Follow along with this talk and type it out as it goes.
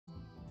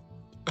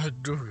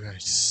Aduh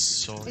guys,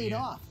 sorry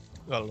ya.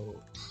 Kalau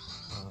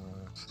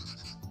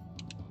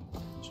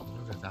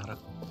sebenarnya udah tak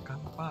rekam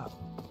pak.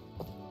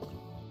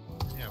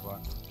 Ini ya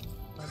pak,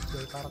 tadi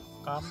udah tak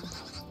rekam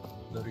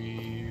dari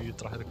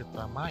terakhir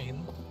kita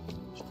main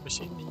sampai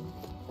sini.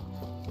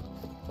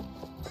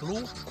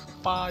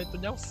 Lupa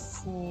itunya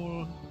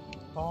full.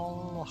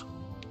 Oh,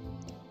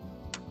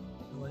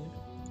 namanya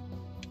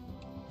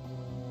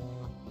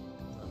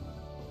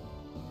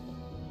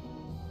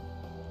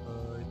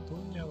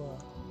itunya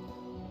pak.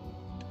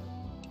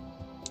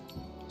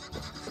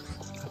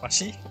 Apa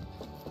sih?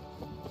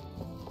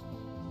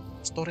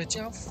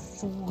 Storage-nya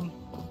full.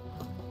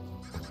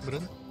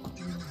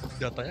 Berhenti,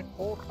 datanya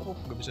korup,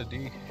 gak bisa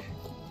di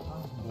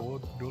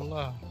bodoh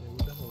lah. Ya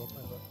udah nggak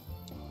apa-apa pak.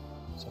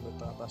 Sampai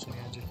ke atas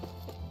ini aja.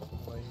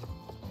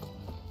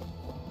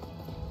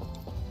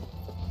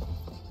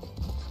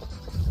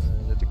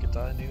 Jadi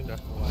kita ini udah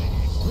mulai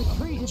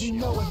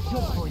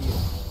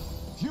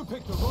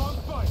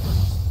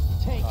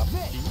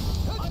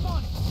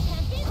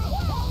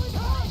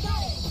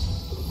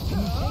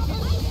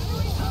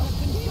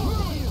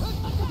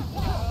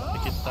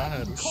kita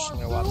harus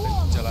lewatin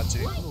jalan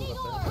sini dulu,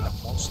 katanya banyak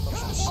monster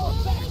susah.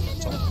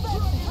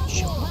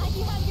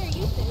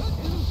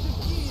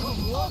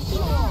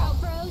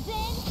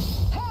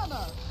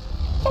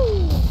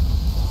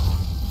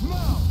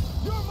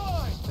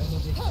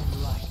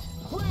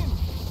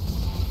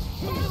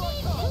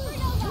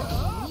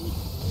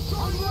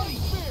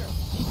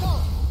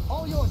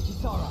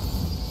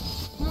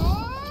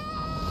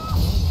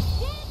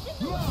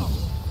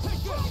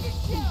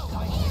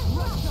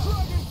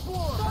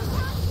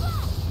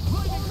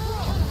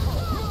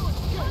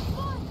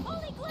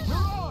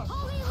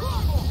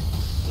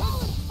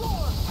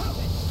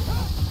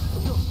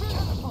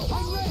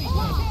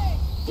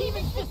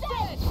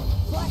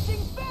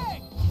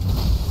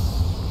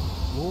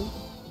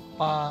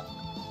 Lupa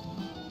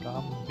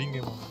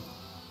kambing emang.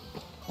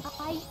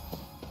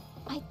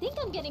 I think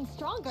I'm getting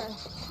stronger.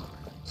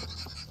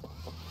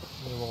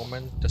 Ini mau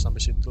komen udah sampai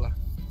situ lah.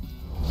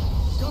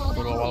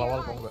 Baru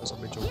awal-awal kok nggak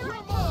sampai juga.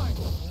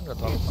 Nggak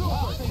terlalu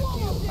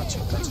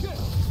kacau.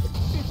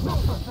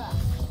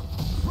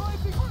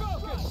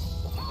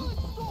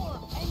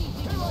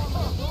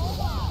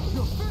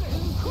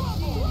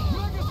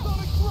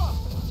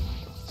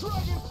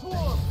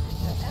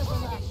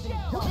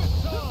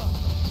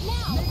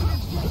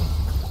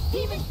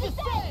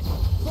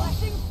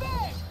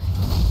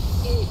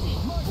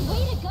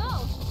 Way to go!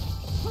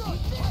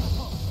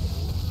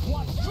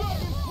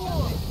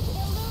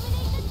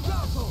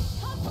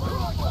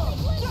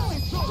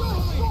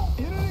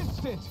 In an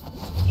instant!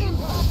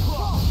 Impact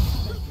block!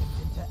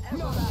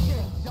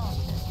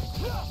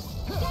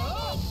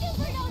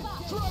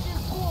 Dragon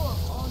form!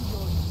 On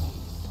your knees!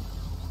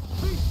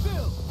 Be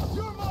still!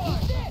 You're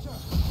mine!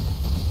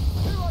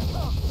 Here I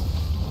come!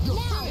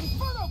 Now!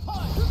 Inferno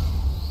punch!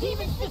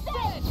 Demon's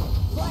descent!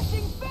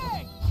 Flashing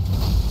fang!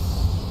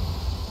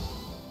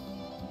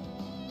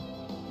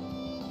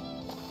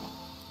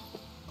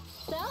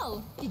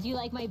 So, did you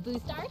like my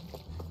boost art?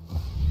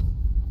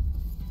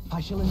 I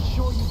shall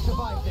ensure you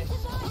survive this.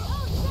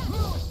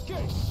 No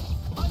escape!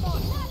 I'm on!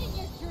 Not in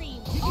your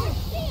dreams! Or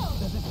shield!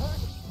 Does it hurt?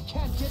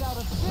 Can't get out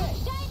of this!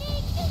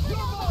 Shining You're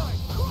supernova!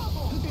 mine!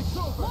 Crumble! It's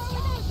over! More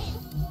without him!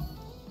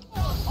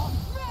 I'll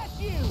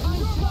smash you!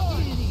 You're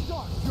mine!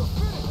 Start! You're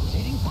finished!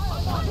 Rotating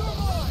pile! You're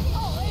mine!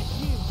 I'll hit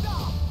you!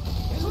 Stop!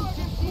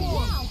 Dragon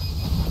form! Now!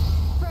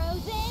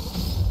 Frozen!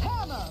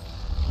 Hammer!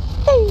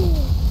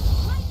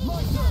 Lightning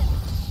My strike!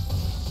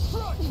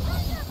 turn!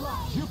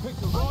 Thunderblast! You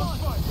picked the wrong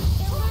fight!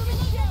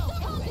 Illuminator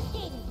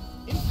confiscated!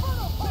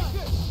 Inferno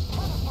punch!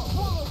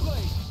 Swallow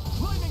blade!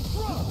 Lightning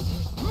thrust!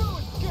 No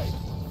escape!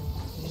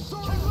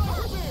 Soaring light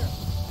spear!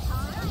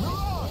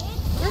 Mirage!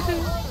 You're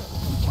mine!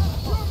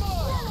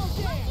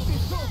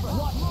 It's over!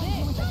 Watch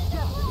this!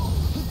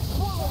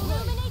 Swallow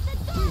blade! Illuminate the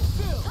Be dark!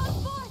 still! Come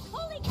forth!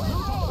 Holy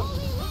Crown!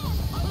 Holy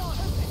Land!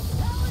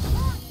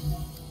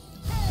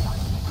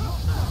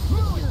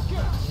 No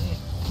escape!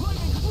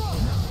 Lightning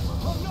thrust!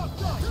 I'm not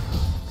done!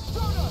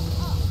 Stardust!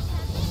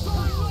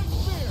 Soaring light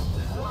spear!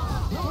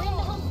 We're in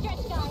the home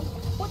stretch, guys!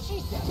 What she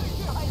said?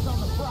 Eyes on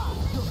the prize!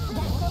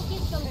 That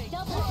focus goes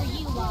double for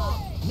you, Law!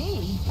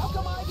 Me? How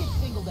come I get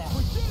singled out?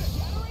 We did it!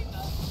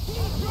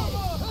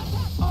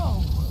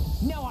 Oh!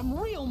 Now I'm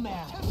real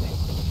mad!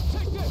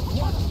 Take this!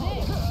 Watch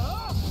this!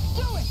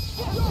 Do it!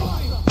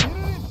 In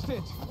an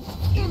instant!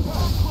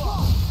 Impact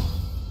block!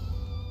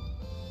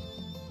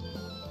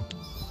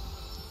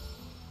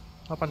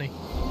 Apa nih?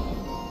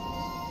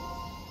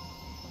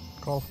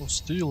 Call for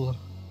Steel.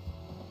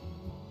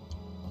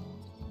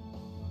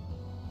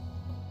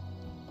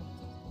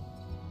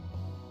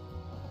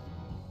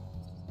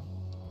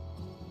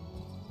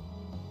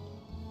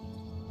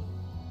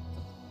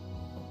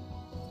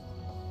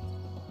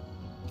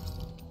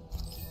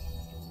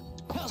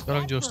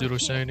 Sekarang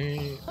jurus-jurusnya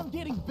ini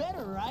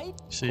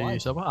si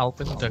siapa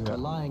Alvin udah nggak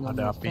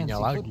ada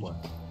apinya lagi.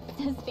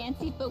 Does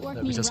fancy footwork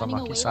Nggak mean bisa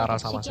sama running away Kisara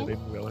like a sama si chicken?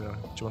 Rinwell ya.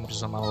 Cuman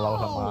bisa sama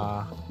Lau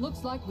sama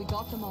Looks like we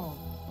got them all.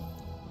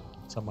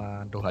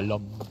 sama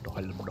dohalom.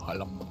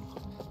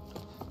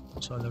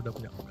 Soalnya udah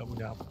punya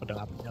pedang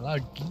apinya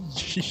lagi.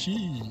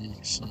 Hihi,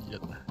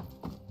 kasihan lah.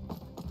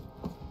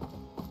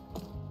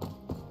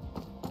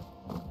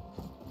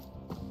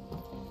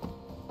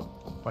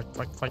 Fight.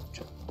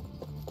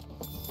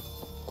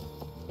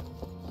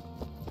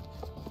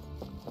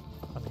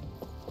 Apa nih?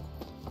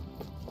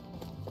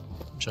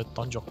 Bisa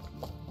tonjok.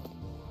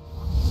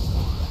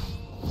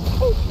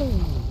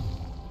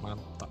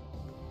 Mantap.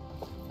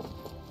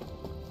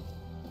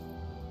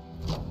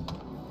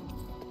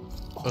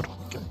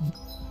 Earthquake.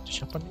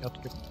 Siapa nih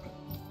Earthquake?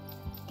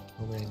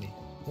 Oh ini.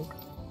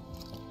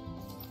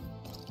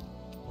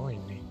 Oh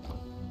ini.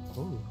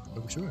 Oh,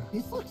 bagus juga.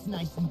 This looks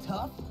nice and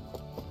tough.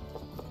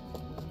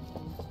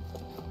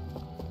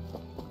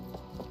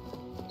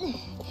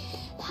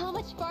 How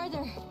much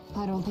farther?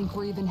 I don't think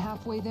we're even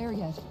halfway there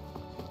yet.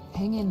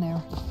 Hang in there.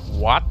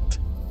 What?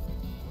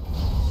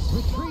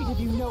 Retreat if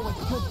you know what's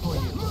good for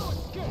you.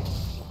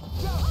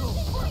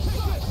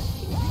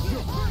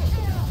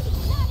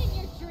 Not in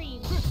your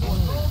dreams. This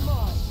one's all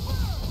mine.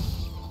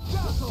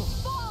 Dazzle,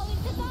 Fall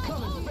into my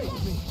come and own face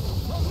net. me.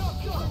 I'm not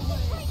done.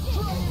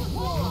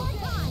 More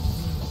time.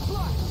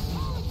 Flash,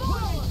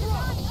 lightning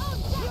thrust.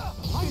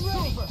 I'm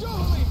ready.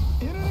 Totally.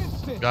 In an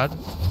instant. God.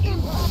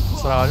 Impact.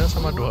 Serangannya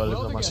sama dualim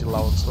sama si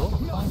lawan so.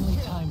 Finally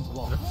timed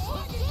walk.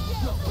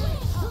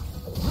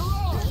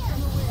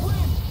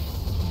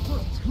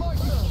 My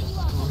turn.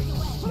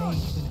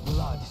 Bathed in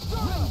blood.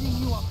 Rending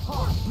you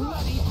apart.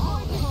 Bloody hell.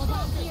 Hold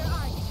on to your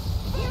arc.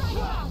 Here I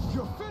come.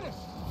 You're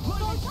finished.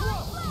 Lightning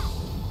thrust.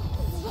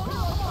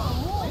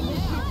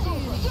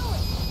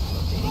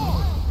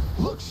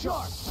 Look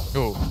sharp.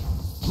 Tuh,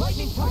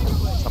 Lightning tiger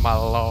blade. sama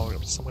lo,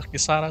 sama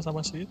Kisara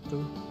sama si itu.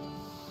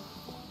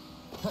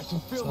 I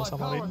can feel my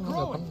Sama-sama power ini nggak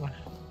growing. pernah.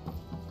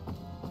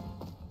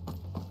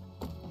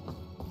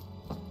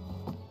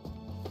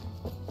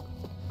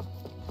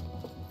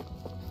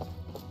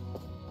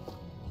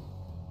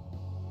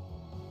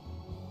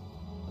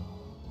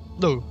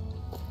 Duh,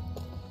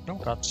 no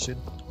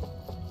cutscene.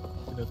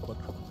 Tidak buat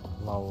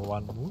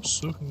lawan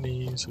musuh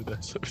nih sudah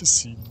sampai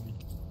sini.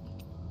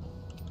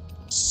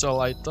 Sell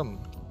item.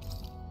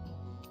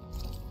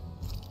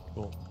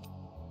 Oh.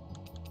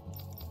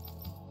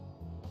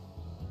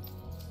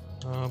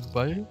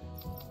 Buy.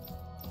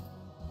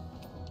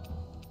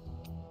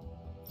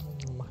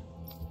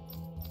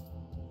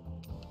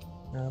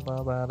 Apa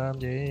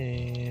barang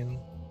jin?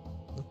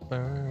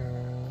 Apa?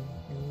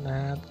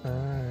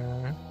 Nada.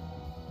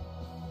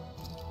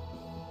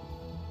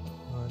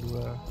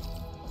 Dua.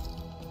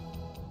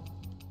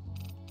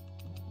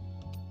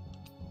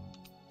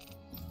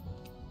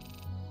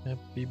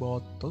 Happy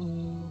bottle.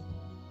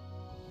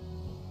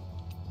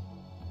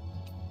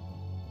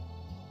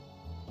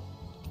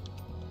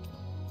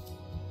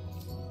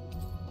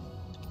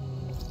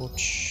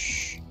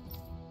 Votes.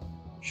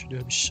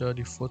 Sudah bisa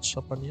di vote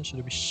apanya?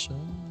 Sudah bisa.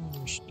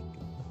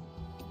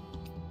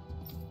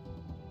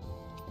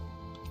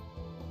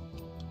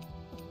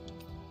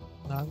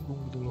 Nanggung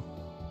gitu loh.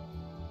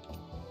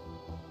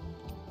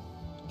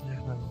 Ya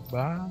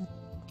nambah.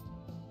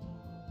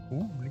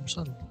 Beli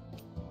besar.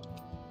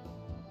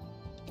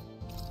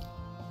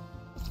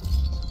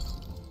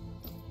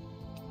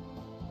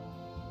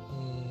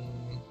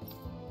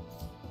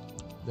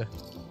 Dah.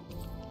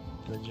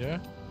 Itu aja.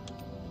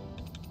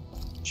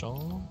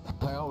 Cong.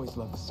 I always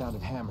love the sound of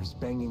hammers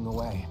banging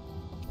away.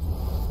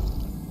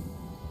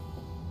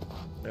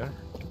 Ya,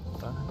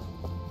 kita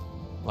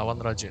lawan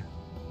raja.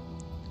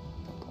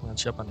 Dengan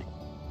siapa nih?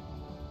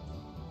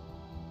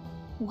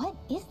 What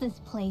is this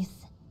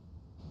place?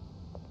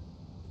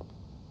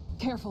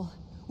 Careful.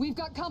 We've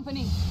got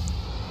company.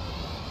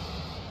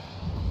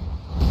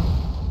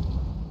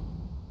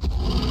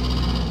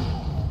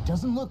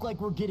 Doesn't look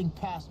like we're getting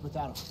past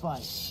without a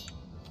fight.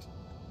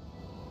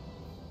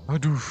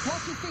 Aduh.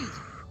 Watch your feet.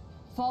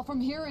 Fall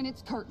from here and it's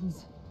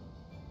curtains.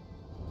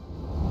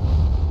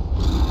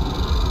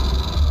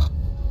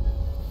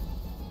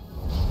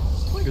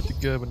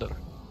 Tiga bener.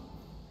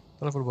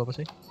 Level berapa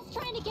sih?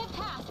 Trying to get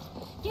past.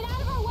 Get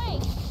out of our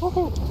way.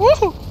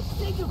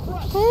 Save your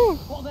breath.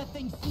 All that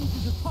thing sees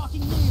is a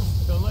talking wheel.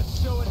 So let's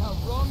show it how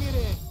wrong it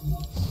is.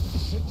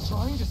 Is it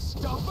trying to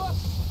stop us?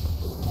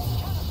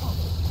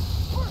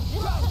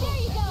 There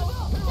you go.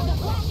 The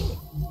flashing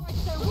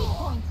marks their weak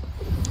point.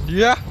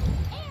 Iya.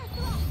 Air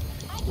thrust.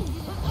 I can do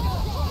this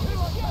all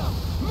day.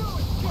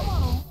 Come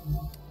on.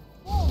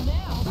 Oh,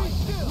 now. Be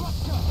still.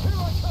 Here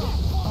I come.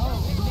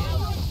 Oh,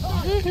 now it's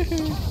time.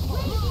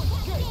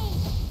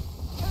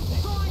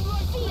 Soaring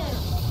light speed.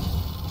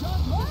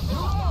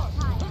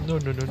 No.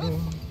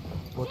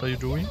 What are you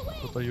doing?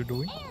 What are you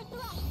doing? Air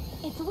thrust.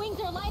 Its wings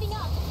are lighting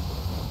up.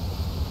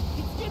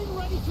 It's getting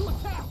ready to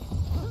attack.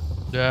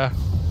 Ya.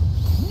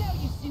 Now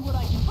you see what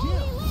I can do.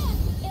 Holy land.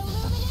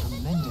 Illuminous.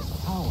 Tremendous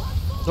power.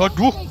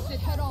 Aduh. Face it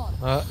head on.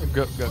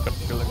 Enggak akan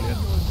lagi ya.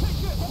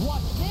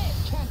 Watch this.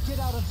 Can't get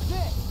out of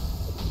this.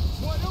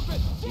 Wide open.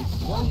 It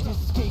won't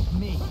escape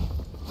me.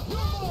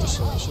 This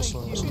one.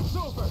 It's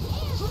over.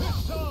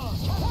 It's on.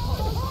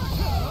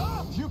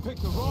 You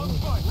picked the wrong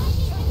fight.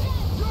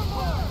 You're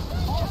mine.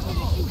 Did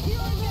you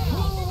hear it now?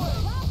 Blow away.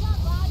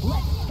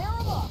 Let's tear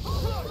him up.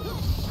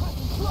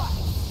 Flash.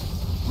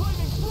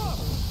 Lightning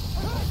thrust.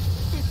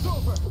 It's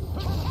over.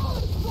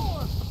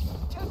 Storm.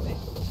 Test it.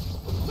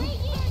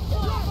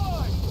 You're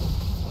mine.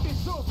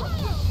 It's over.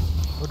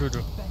 Waduh,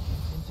 duh.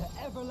 Into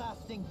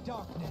everlasting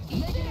darkness.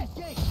 Negative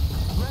gate.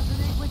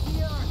 Resonate with the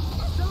earth.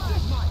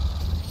 Stalagmite.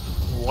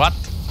 What?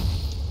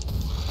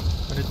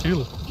 I need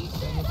heal.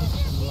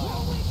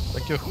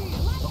 Thank you. Okay,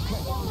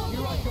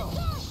 here I go.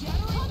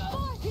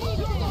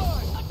 You're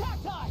mine. Attack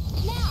time.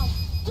 Now,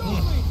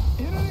 Darkly,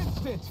 in an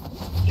instant.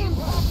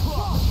 Impact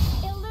cross.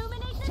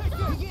 illuminate the Take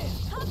sun. this.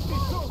 Come It's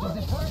forth, over. holy Does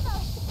it hurt?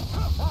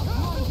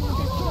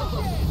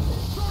 Glimmer.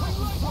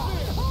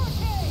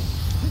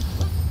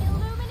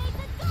 Illuminate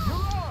the sun.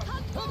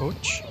 Come forth,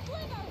 Ouch. holy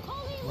Glimmer.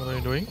 Holy What are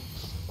you doing?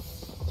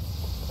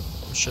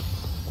 Oh shit.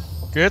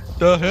 Get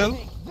the hell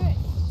dance in the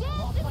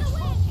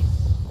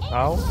wind.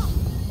 out.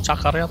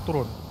 Cakarnya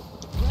turun.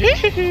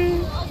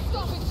 Hihihi.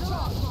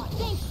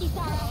 Thanks,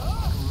 Kisara.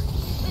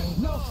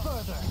 No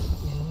further.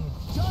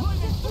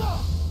 Lightning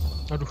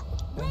thrust. Aduh.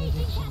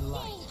 Raging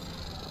cascade.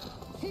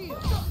 Heal.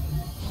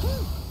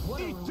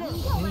 Eat dirt.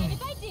 Don't mind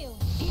if I do.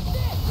 Eat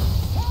this.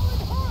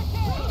 Talon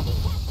hurricane. Raging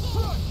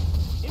cascade.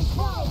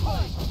 Infernal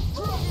fight.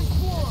 Dragon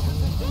swarm.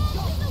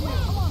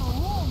 I'm on a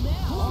roll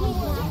now.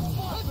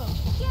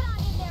 Get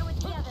on in there with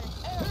the others.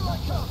 Here I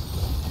come.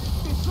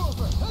 It's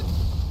over.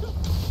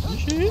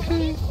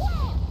 Hihihi.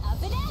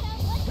 Up and at 'em.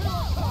 Let's go.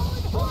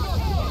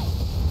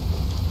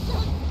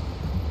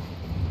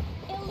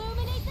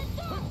 Illuminate the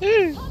sun.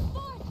 Come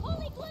forth,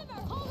 holy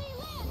Glimmer. Holy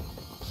land.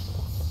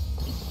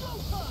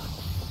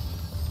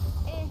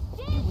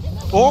 Dance in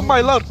the Oh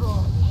my lord.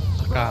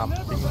 Never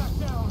Camping. back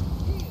down.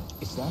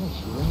 Is that a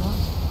healing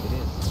art? It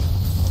is.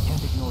 I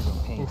can't ignore your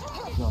pain.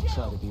 I'll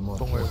try to be more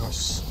Tunggu ya careful.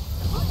 guys.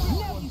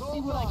 Now you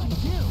see what I can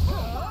do.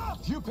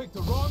 You picked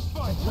the wrong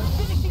fight.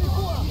 Finishing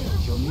blow.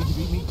 You'll need to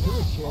beat me to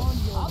it, kid.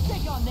 I'll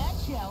take on that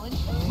challenge.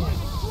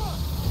 Illuminate.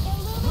 It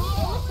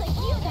looks like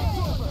you got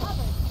this one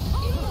covered.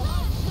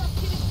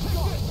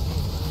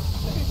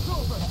 It's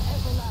over.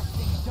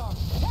 Everlasting dark.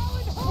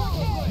 Talon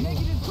hurricane.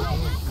 Negative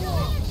dragon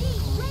swarm. Energy.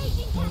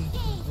 Raging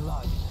cascade.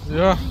 Blood.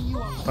 Ya.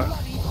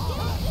 Bloody.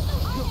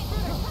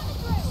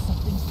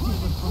 Something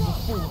different from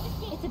before.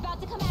 It's about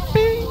to come out of the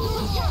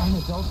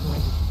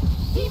Unadulterated.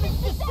 Demons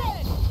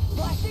descend.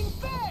 Flashing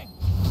fang.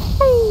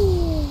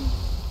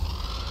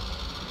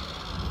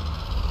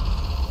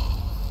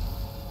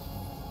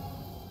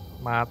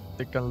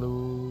 Mati kan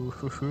lu.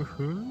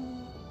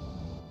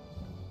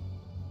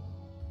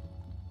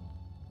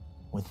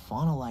 With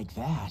fauna like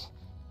that,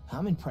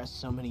 I'm impressed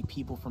so many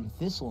people from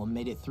Thistle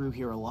made it through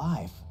here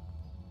alive.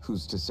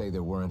 Who's to say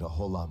there weren't a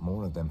whole lot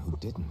more of them who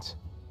didn't?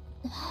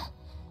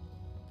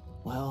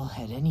 Well,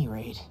 at any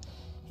rate,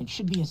 it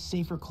should be a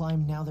safer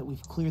climb now that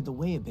we've cleared the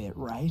way a bit,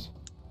 right?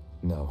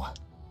 No.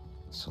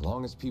 So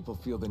long as people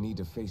feel the need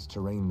to face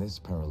terrain this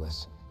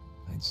perilous,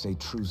 I'd say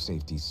true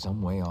safety's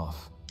some way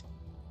off.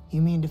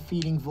 You mean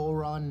defeating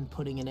Volron and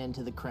putting an end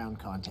to the crown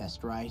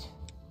contest, right?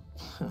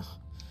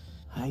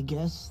 I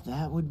guess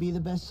that would be the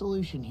best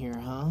solution here,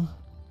 huh?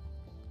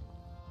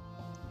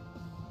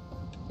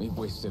 We've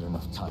wasted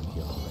enough time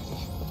here already.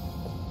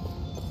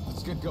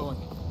 Let's get going.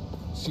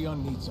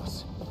 Xion needs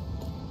us.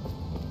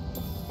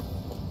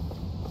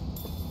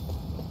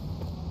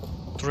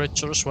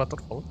 Treacherous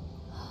waterfall.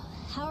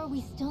 How are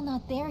we still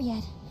not there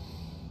yet?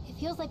 It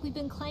feels like we've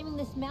been climbing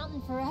this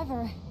mountain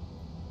forever.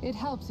 It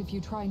helps if you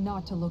try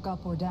not to look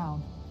up or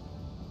down.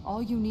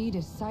 All you need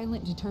is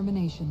silent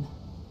determination.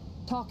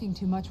 Talking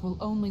too much will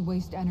only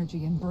waste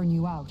energy and burn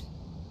you out.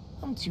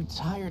 I'm too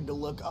tired to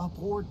look up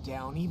or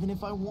down, even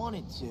if I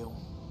wanted to.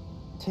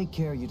 Take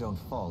care you don't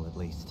fall, at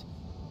least.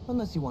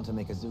 Unless you want to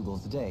make a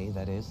Zoogel's day,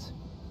 that is.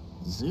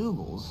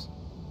 Zoogles?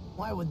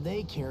 Why would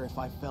they care if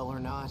I fell or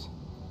not?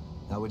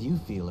 How would you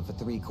feel if a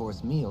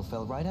 3-course meal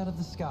fell right out of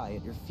the sky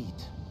at your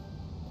feet?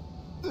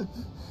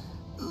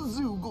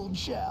 Zoogle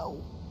chow.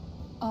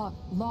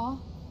 Law?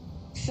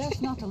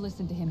 Best not to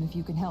listen to him if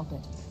you can help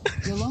it.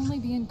 You'll only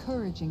be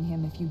encouraging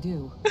him if you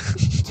do.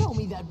 Tell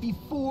me that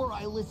before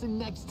I listen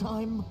next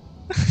time.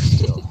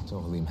 Still,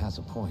 Tohalim has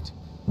a point.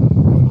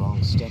 One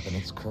wrong step and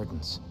it's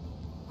curtains.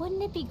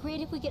 Wouldn't it be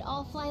great if we could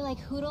all fly like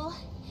Hootle?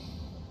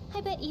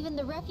 I bet even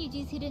the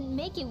refugees who didn't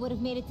make it would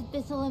have made it to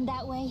Thistleum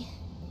that way.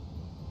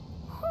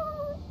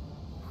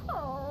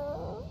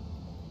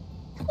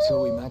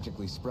 Until we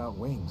magically sprout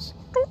wings.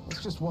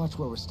 Let's just watch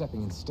where we're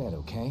stepping instead,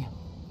 okay?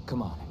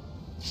 Come on.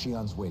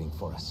 Xion's waiting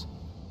for us.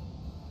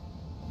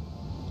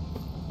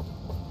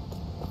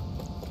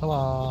 Come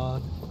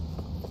on.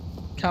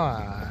 Come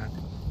on.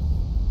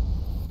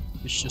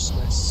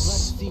 Viciousness.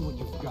 Let's see what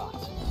you've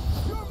got.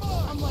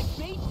 I'm like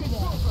bait today.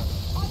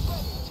 I'm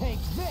ready.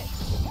 Take this.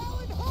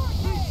 Talon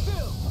hurricane. Be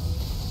still.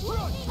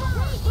 Rush.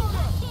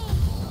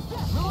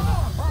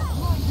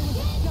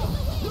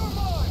 You're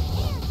mine.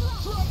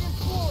 Dragon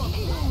swarm.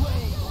 Eagle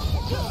wave.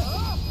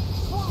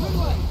 Swarm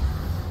away.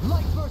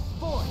 Light burst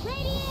forth.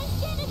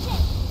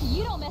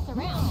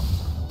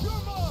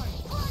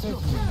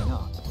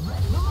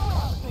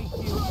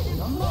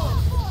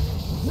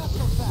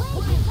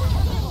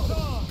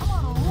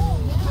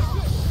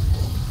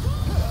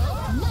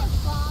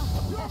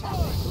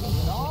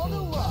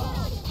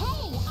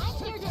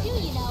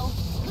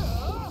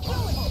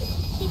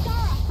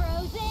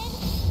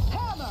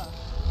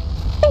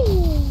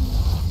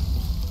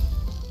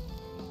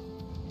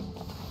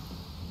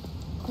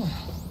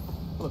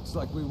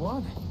 Looks like we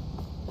won.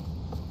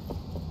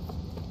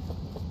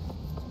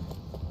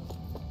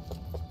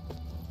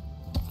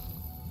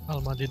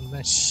 Almadin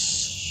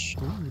Mesh.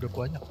 Udah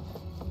banyak.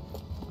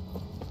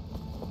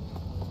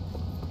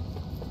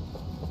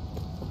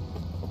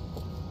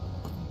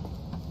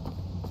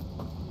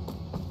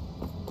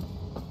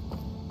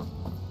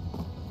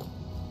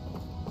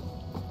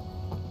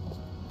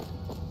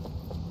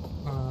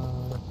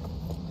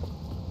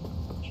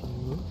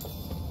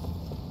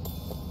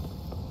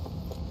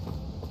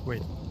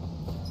 Wait.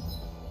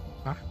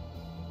 Hah?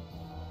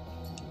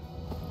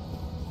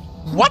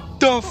 What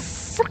the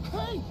frick?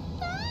 Hey!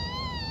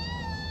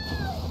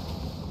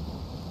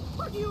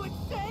 Are you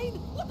insane?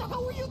 What the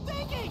hell were you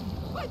thinking?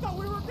 I thought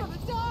we were gonna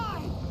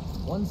die!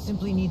 One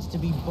simply needs to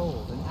be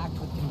bold and act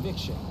with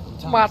conviction. in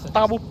times such as-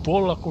 Matamu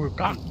bola, aku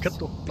kaget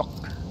tuh. Blok.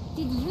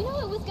 Did you know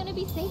it was gonna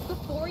be safe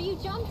before you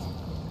jumped?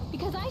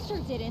 Because I sure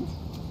didn't.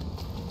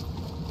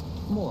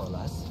 More or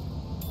less.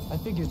 I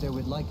figured there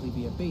would likely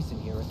be a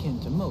basin here akin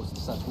to most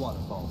such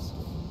waterfalls.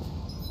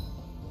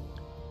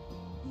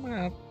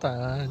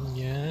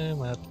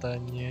 Matanya.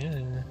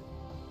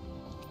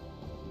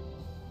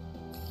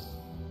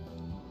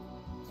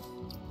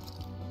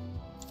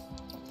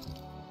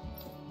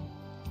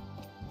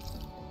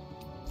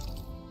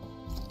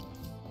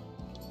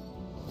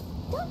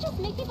 Don't just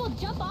make people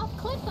jump off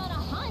cliffs on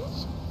a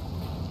hunch.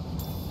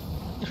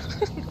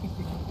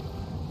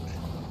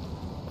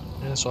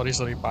 Ya, sorry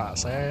Pak,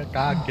 saya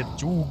kaget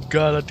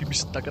juga tadi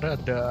bisa kira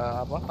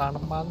ada apa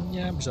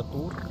tanamannya bisa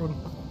turun.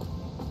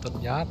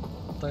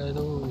 Ternyata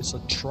itu it's a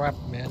trap,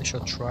 man, it's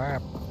a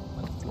trap,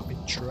 a flipping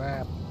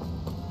trap.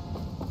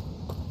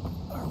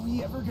 Are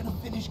we ever gonna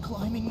finish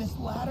climbing this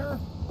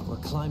ladder? We're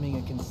climbing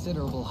a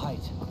considerable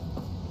height.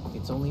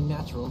 It's only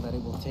natural that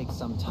it will take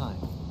some time.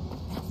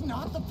 That's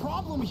not the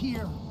problem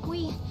here.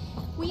 We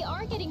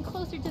are getting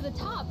closer to the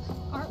top,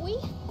 aren't we?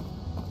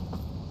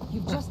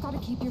 You've just got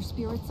to keep your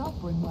spirits up,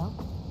 Rimwell.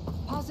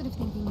 Positive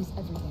thinking is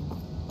everything.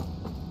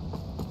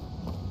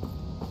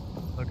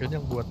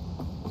 Akhirnya buat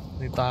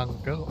ini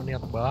tangga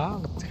niat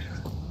banget.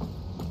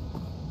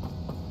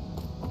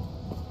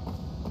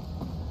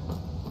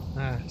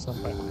 Nah,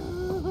 sampai.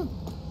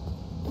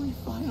 We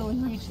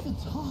finally reached the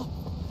top.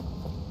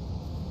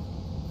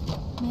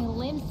 My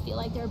limbs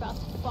feel like they're about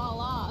to fall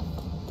off.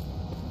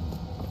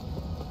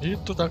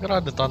 Itu tak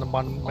kira ada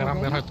tanaman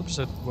merah-merah itu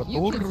bisa buat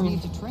You kids turun.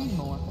 need to train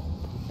more.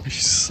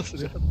 Bisa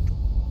dia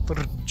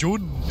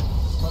terjun.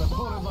 But a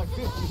opponent like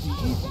this would be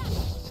easy.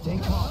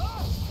 Stay calm.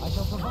 I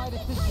shall provide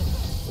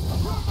assistance.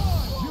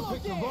 You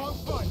picked the wrong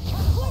fight.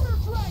 Glitter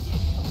Dragon!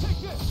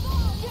 Take this!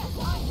 Yes,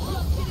 I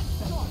just didn't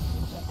start!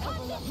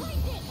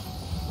 Concentration!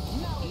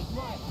 Now it's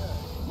my turn.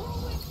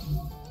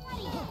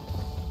 Ready.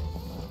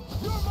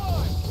 You're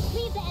mine!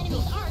 Leave the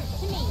enemy's arms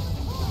to me.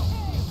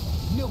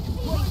 No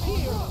complaints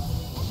here!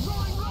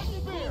 Drawing right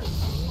spear!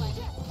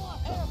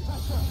 Air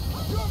pressure!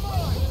 You're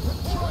mine!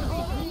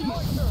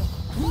 My turn!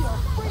 We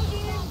are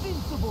freaking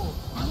invincible!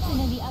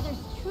 Alvin and the others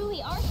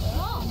truly are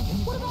strong.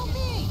 What about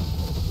me?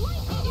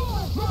 Lightning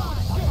storm!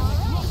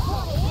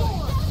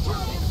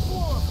 Dragon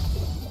Swarm!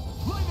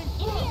 Lightning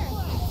In here!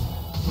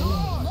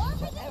 Storm! More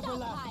for the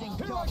Everlasting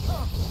stockpile! Here I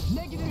come!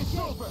 Negative is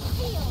over!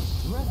 Shield!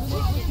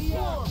 Resonate with the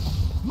air!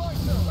 My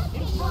turn!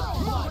 Infernal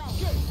Blast!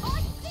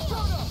 On Shut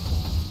shield! up!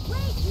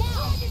 Right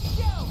now! Dragon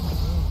Shout!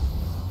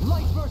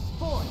 Light burst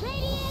forth.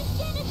 Radiant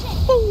Genesis!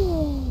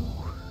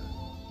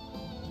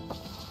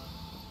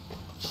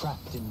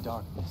 Trapped in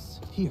darkness,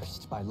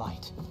 pierced by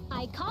light.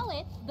 I call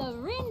it the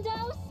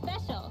Rindo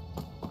Special.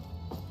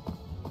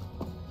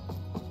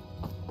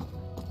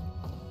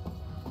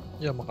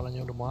 Ya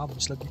makanannya udah mau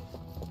habis lagi.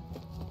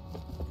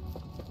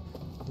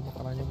 Itu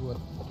makanannya buat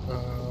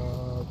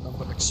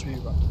tambah XP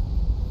Pak.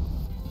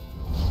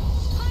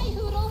 Hi,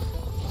 Hoodle!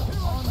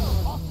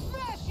 I'll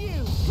smash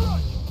you!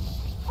 Crush!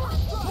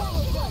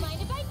 You don't mind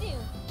if I do.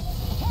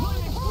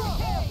 Lightning Storm!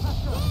 Air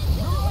pressure!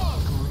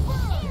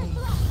 Air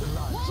thrust!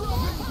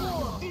 Dragon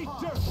Swarm! Eat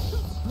dirt!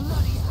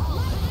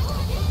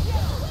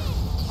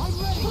 I'm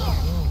ready!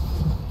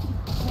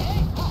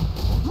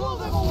 Blow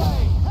them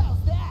away!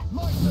 How's that?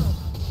 My turn!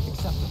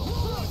 Acceptable.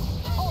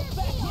 I'll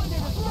backhand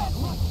it again!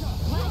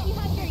 Glad you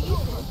have your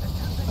uses.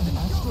 An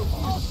astral.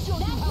 I'll show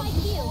you That's how my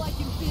useful cue. I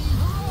can be!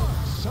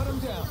 Shut him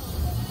down.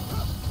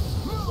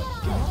 Get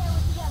on there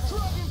with the others.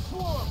 Dragon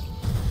Swarm!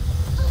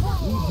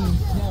 Leave him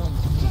snarling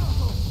to me.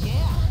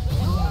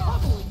 Yeah! And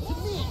bubbling to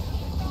me!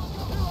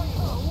 Here I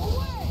come!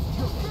 Away!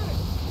 You're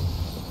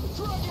finished!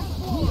 Dragon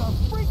Swarm! We are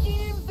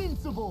freaking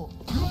invincible!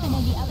 Alvin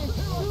and the others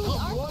truly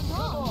are One come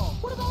strong. all!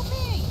 What about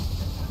me?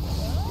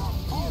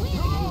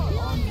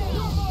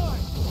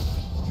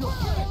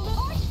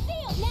 Arch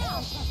shield now!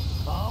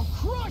 I'll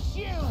crush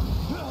you!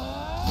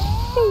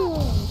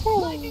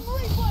 Lightning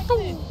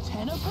reflexes!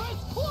 Tenebrous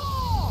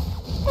claw!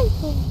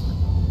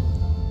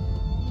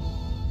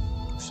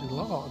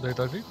 Sila kok dari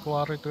tadi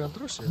keluar itu yang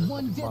terus ya.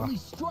 One Malah deadly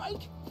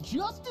strike,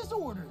 just as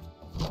ordered.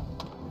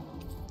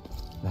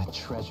 That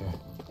treasure.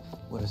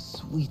 What a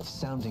sweet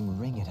sounding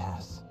ring it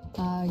has.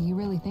 You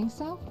really think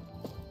so?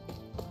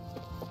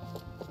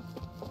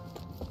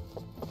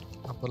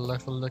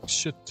 level like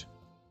shit.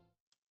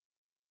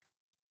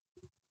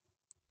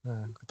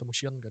 Nah, ketemu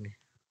Xion gak nih?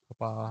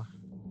 Apa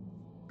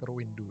ke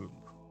ruin dulu?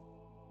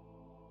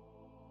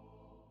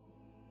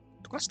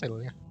 Itu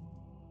kastelnya.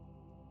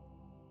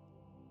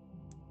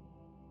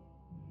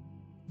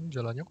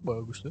 Jalannya kok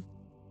bagus tuh.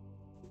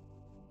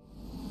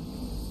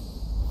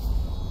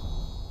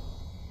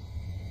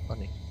 Apa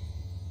nih?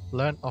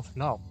 Land of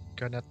Now,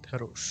 Ganet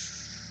Heroes.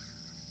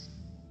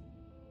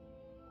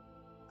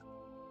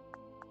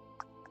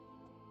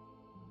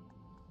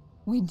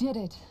 We did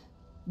it.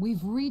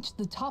 We've reached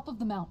the top of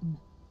the mountain.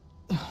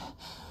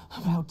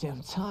 About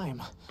damn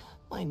time.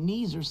 My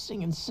knees are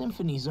singing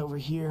symphonies over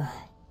here.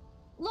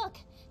 Look,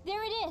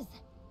 there it is.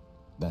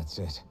 That's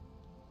it.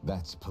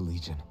 That's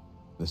Pelegion,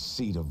 the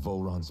seat of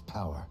Volron's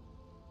power.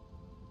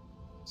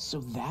 So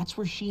that's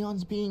where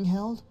Shion's being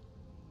held?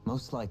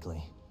 Most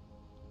likely.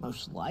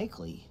 Most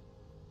likely.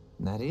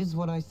 That is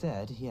what I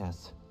said,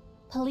 yes.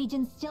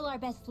 Pelagian's still our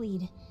best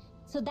lead.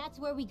 So that's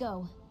where we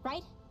go,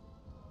 right?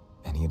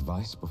 Any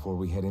advice before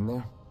we head in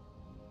there?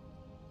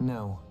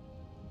 No.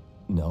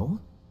 No?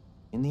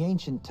 In the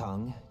ancient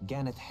tongue,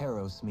 Ganeth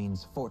Heros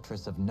means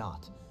Fortress of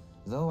Naught,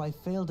 though I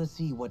fail to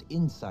see what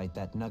insight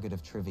that nugget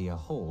of trivia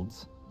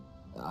holds.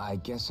 I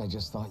guess I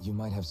just thought you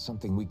might have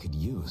something we could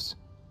use.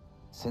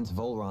 Since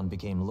Volron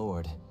became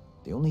Lord,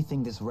 the only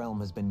thing this realm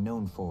has been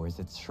known for is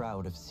its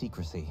shroud of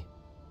secrecy.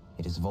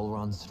 It is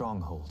Volron's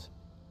stronghold.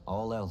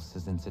 All else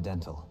is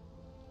incidental.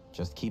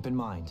 Just keep in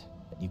mind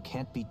that you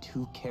can't be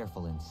too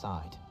careful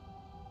inside.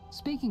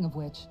 Speaking of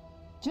which,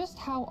 just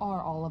how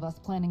are all of us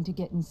planning to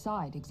get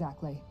inside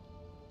exactly?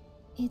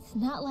 It's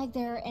not like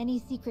there are any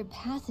secret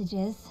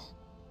passages.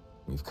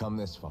 We've come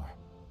this far.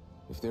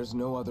 If there's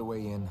no other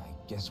way in, I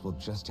guess we'll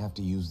just have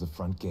to use the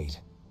front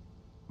gate.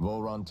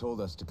 Volron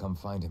told us to come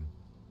find him,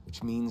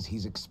 which means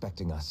he's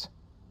expecting us.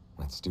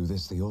 Let's do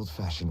this the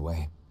old-fashioned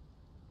way.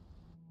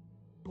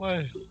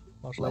 Wah,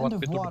 harus Land lewat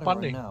of pintu water depan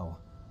or nih. no,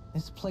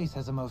 this place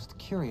has a most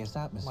curious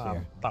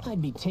atmosphere. Mantap.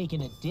 I'd be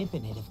taking a dip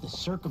in it if the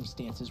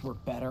circumstances were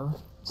better.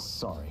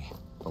 Sorry,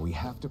 but we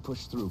have to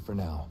push through for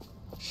now.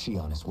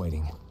 Xion is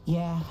waiting.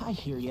 Yeah, I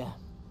hear ya.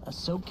 A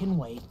soak can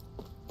wait.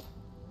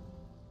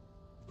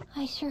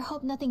 I sure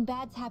hope nothing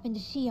bad's happened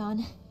to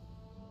Xion.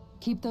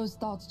 Keep those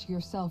thoughts to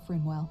yourself,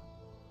 Rinwell.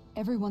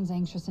 Everyone's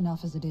anxious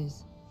enough as it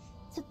is.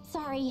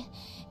 Sorry,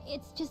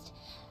 it's just...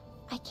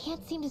 I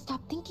can't seem to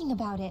stop thinking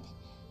about it.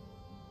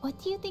 What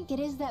do you think it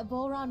is that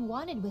Volron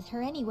wanted with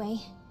her anyway?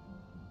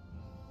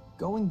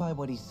 Going by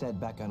what he said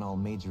back on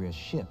Almadria's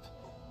ship,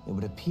 it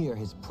would appear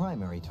his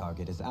primary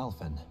target is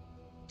Alphen.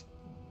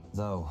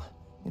 Though,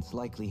 it's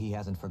likely he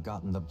hasn't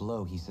forgotten the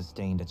blow he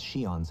sustained at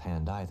Xion's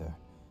hand either.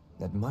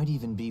 That might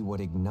even be what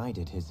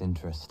ignited his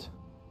interest.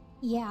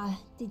 Yeah,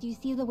 did you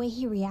see the way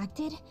he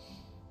reacted?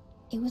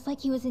 It was like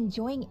he was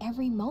enjoying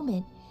every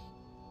moment.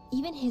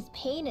 Even his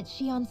pain at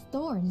Xion's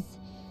thorns.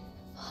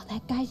 Oh,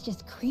 that guy's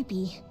just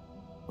creepy.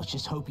 Let's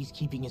just hope he's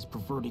keeping his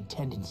perverted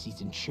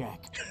tendencies in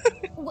check.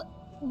 What?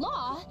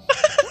 Law?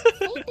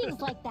 Don't say things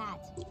like that.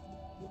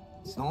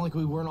 It's not like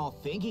we weren't all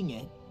thinking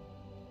it.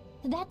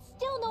 That's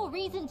still no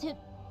reason to...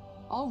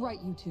 All right,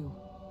 you two.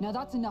 Now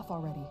that's enough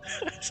already.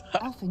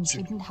 Alphen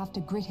shouldn't have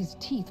to grit his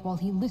teeth while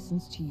he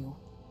listens to you.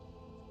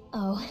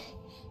 Oh.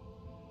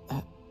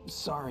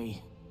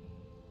 Sorry.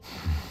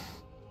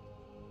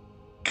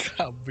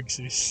 Kambing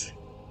sis.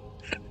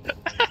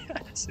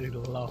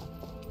 Silau.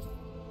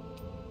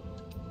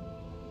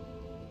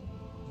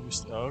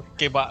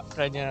 Oke pak,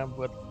 kayaknya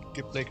buat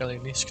gameplay kali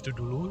ini segitu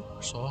dulu.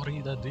 Sorry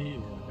tadi,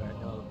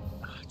 kayaknya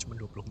cuma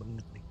 20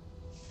 menit nih.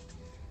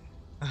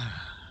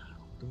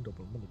 Untung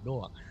 20 menit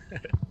doang.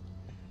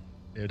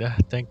 Ya udah,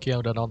 thank you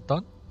yang udah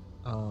nonton.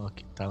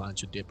 Kita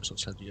lanjut di episode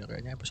selanjutnya.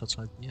 Kayaknya episode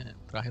selanjutnya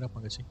terakhir apa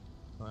enggak sih?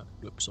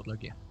 2 episode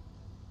lagi ya?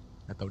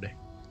 Nggak tahu deh.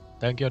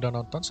 Thank you udah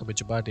nonton. Sampai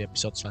jumpa di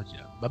episode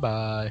selanjutnya. Bye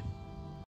bye.